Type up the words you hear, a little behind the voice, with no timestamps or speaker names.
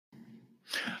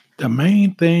The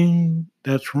main thing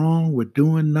that's wrong with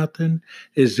doing nothing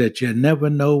is that you never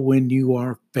know when you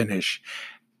are finished.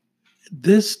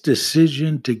 This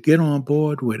decision to get on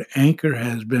board with Anchor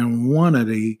has been one of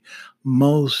the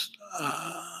most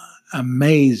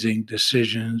amazing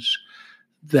decisions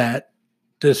that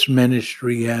this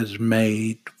ministry has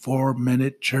made. 4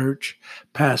 Minute Church,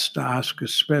 Pastor Oscar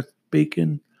Smith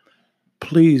speaking.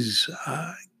 Please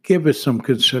give it some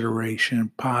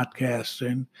consideration.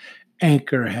 Podcasting.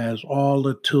 Anchor has all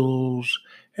the tools.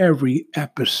 Every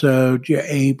episode, you're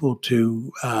able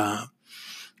to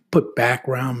put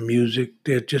background music.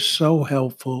 They're just so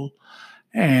helpful.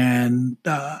 And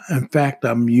in fact,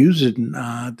 I'm using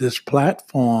this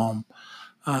platform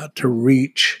to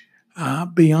reach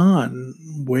beyond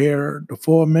where the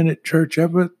 4 Minute Church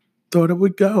ever thought it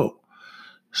would go.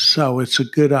 So it's a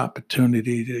good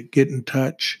opportunity to get in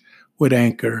touch with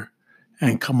Anchor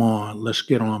and come on, let's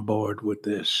get on board with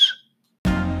this.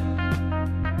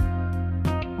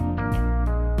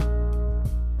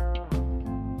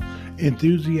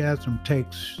 Enthusiasm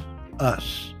takes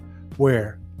us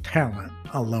where talent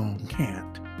alone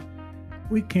can't.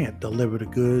 We can't deliver the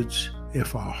goods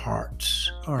if our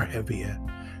hearts are heavier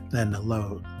than the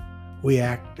load. We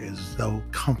act as though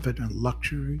comfort and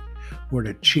luxury were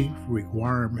the chief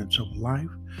requirements of life,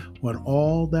 when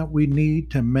all that we need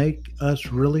to make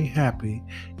us really happy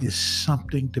is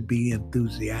something to be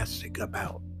enthusiastic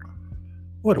about.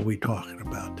 What are we talking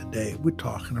about today? We're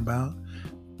talking about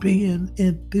being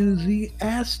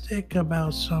enthusiastic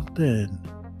about something.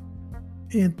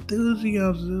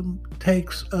 Enthusiasm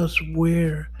takes us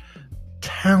where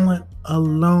talent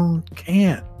alone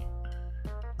can't.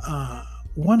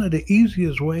 One of the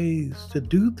easiest ways to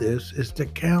do this is to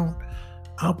count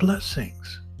our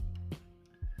blessings.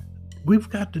 We've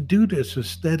got to do this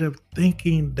instead of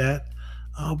thinking that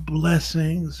our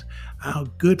blessings, our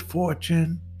good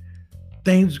fortune,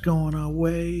 things going our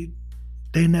way,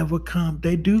 they never come.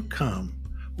 They do come.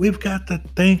 We've got to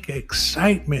think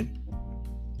excitement.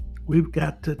 We've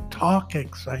got to talk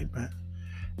excitement,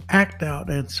 act out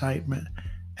excitement,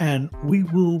 and we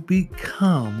will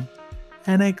become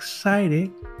an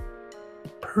excited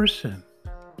person.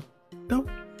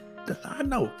 I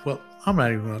know, well, I'm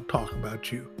not even going to talk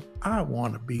about you. I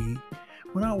want to be,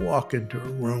 when I walk into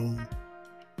a room,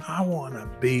 I want to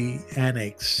be an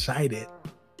excited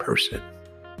person.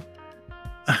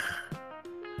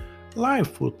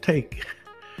 Life will take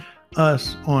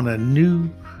us on a new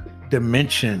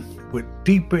dimension with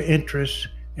deeper interest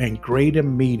and greater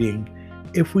meaning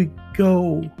if we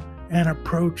go and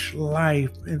approach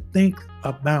life and think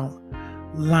about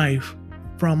life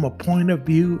from a point of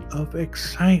view of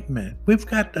excitement. We've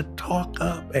got to talk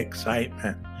up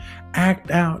excitement,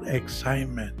 act out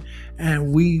excitement,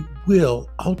 and we will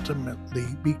ultimately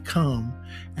become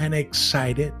an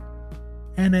excited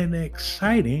and an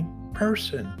exciting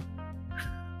person.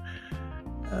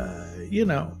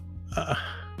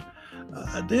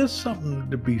 There's something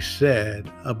to be said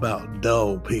about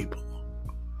dull people.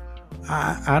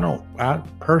 I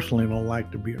personally don't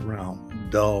like to be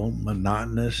around dull,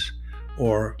 monotonous,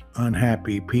 or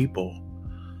unhappy people.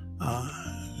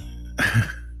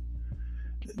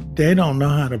 They don't know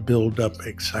how to build up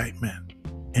excitement,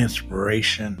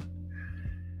 inspiration,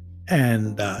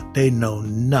 and they know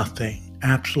nothing,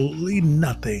 absolutely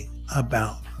nothing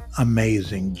about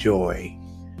amazing joy,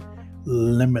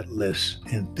 limitless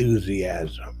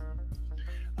enthusiasm.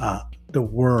 The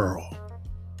world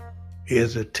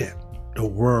is a tip. The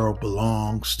world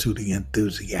belongs to the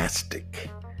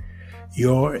enthusiastic.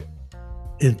 Your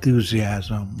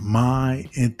enthusiasm, my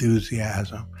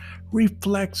enthusiasm,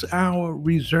 reflects our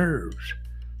reserves,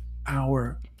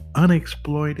 our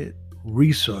unexploited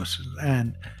resources,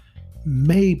 and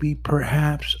maybe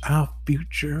perhaps our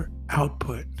future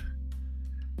output.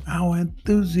 Our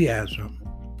enthusiasm,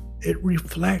 it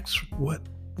reflects what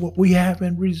we have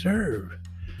in reserve.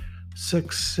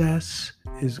 Success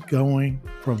is going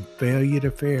from failure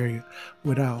to failure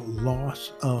without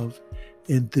loss of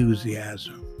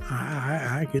enthusiasm.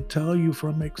 I can tell you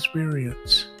from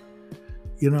experience,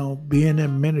 being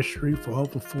in ministry for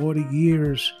over 40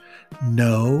 years,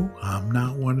 no, I'm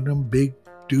not one of them big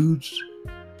dudes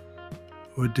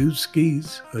or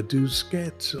skis or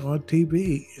skits on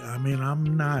TV. I'm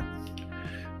not.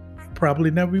 You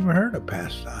probably never even heard of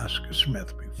Pastor Oscar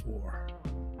Smith before.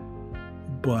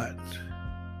 But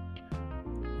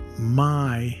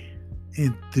my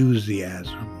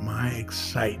enthusiasm, my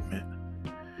excitement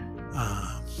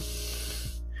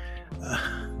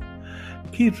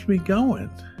keeps me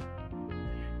going.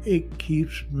 It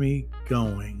keeps me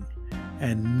going.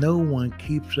 And no one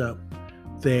keeps up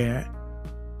their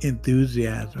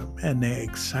enthusiasm and the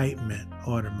excitement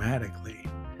automatically.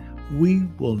 We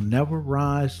will never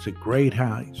rise to great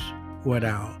heights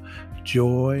without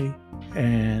joy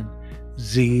and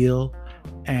zeal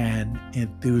and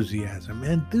enthusiasm.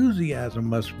 Enthusiasm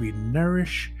must be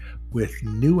nourished with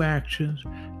new actions,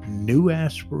 new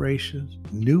aspirations,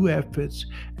 new efforts,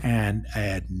 and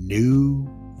a new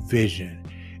vision.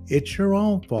 It's your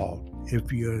own fault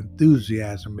if your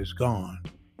enthusiasm is gone.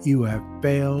 You have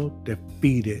failed,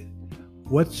 defeated.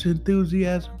 What's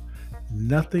enthusiasm?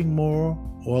 Nothing more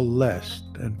or less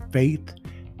than faith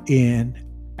in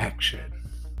action.